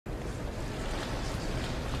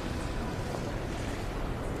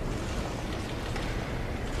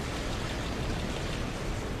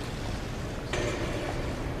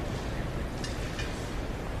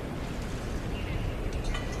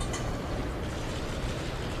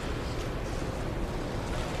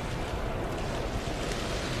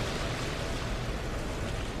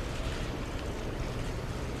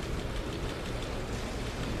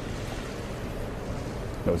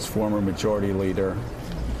was former majority leader,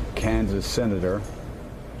 Kansas senator,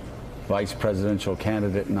 vice presidential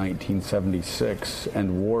candidate in 1976,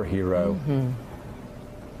 and war hero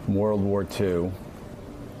from World War II,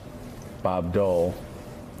 Bob Dole,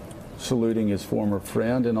 saluting his former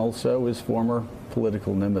friend and also his former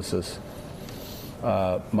political nemesis.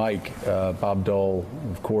 Mike, Bob Dole,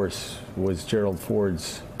 of course, was Gerald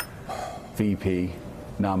Ford's VP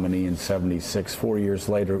nominee in '76. 4 years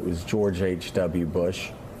later, it was George H.W.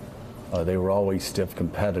 Bush. They were always stiff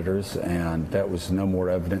competitors, and that was no more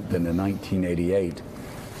evident than in 1988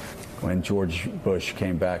 when George Bush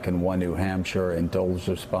came back and won New Hampshire, and Dole's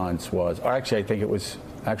response was, or actually I think it was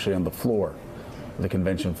actually on the floor, the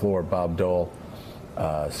convention floor, Bob Dole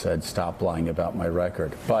said, "Stop lying about my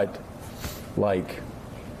record." But like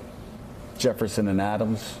Jefferson and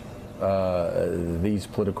Adams, these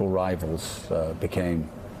political rivals became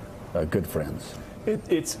good friends.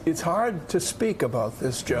 It's hard to speak about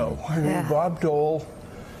this, Joe. I mean, Bob Dole,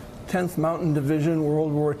 10th Mountain Division,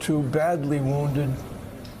 World War II, badly wounded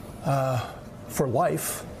for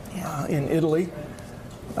life in Italy.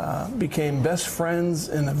 Became best friends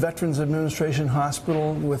in a Veterans Administration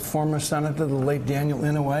hospital with former Senator, the late Daniel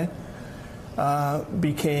Inouye.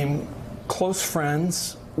 Became close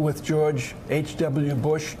friends with George H.W.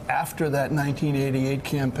 Bush after that 1988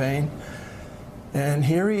 campaign. And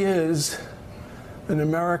here he is, an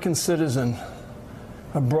American citizen,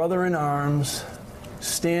 a brother in arms,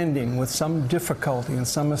 standing with some difficulty and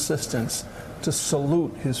some assistance to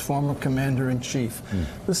salute his former commander-in-chief.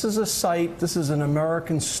 This is a sight, this is an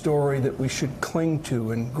American story that we should cling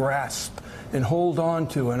to and grasp and hold on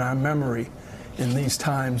to in our memory in these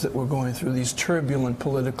times that we're going through, these turbulent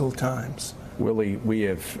political times. Willie, we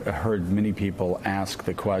have heard many people ask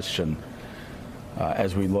the question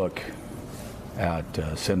as we look at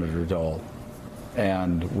Senator Dole,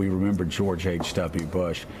 and we remember George H.W.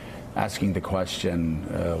 Bush asking the question,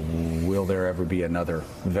 will there ever be another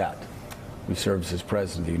vet who serves as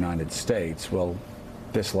President of the United States? Well,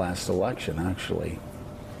 this last election actually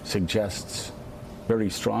suggests very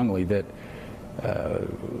strongly that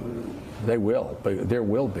there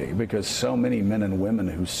will be, because so many men and women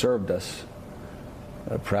who served us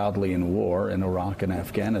proudly in war in Iraq and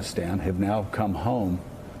Afghanistan have now come home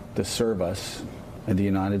to serve us in the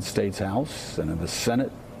United States House and in the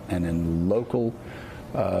Senate and in local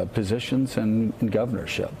positions and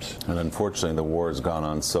governorships. And unfortunately, the war has gone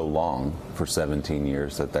on so long, for 17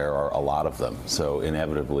 years, that there are a lot of them. So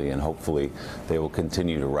inevitably and hopefully they will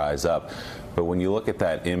continue to rise up. But when you look at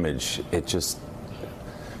that image, it just,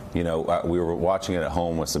 you know, we were watching it at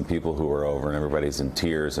home with some people who were over, and everybody's in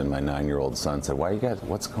tears, and my 9-year-old son said, "Why you guys,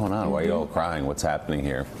 what's going on? Why are you all crying? What's happening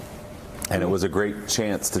here?" And it was a great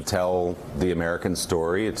chance to tell the American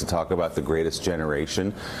story, to talk about the greatest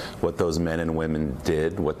generation, what those men and women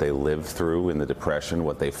did, what they lived through in the Depression,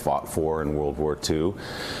 what they fought for in World War II.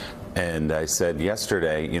 And I said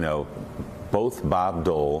yesterday, you know, both Bob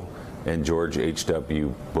Dole and George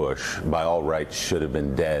H.W. Bush, by all rights, should have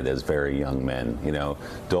been dead as very young men. You know,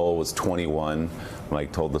 Dole was 21.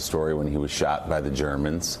 Mike told the story when he was shot by the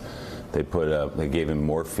Germans. They gave him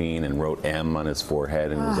morphine and wrote M on his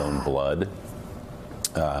forehead in his own blood,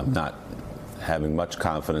 not having much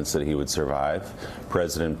confidence that he would survive.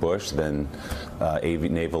 President Bush, then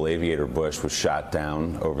Naval Aviator Bush, was shot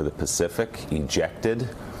down over the Pacific, ejected.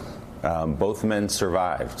 Both men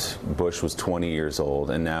survived. Bush was 20 years old,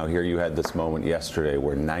 and now here you had this moment yesterday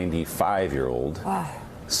where 95-year-old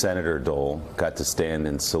Senator Dole got to stand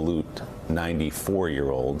and salute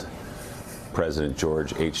 94-year-old President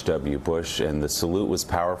George H.W. Bush, and the salute was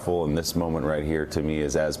powerful, and this moment right here to me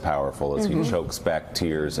is as powerful as he chokes back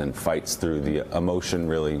tears and fights through the emotion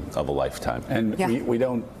really of a lifetime. And we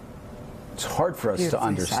don't, it's hard for us to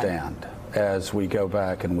understand as we go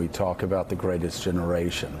back and we talk about the greatest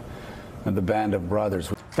generation and the band of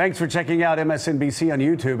brothers. Thanks for checking out MSNBC on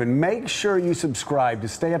YouTube, and make sure you subscribe to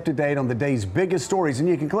stay up to date on the day's biggest stories. And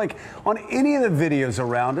you can click on any of the videos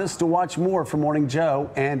around us to watch more from Morning Joe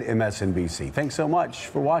and MSNBC. Thanks so much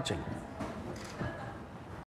for watching.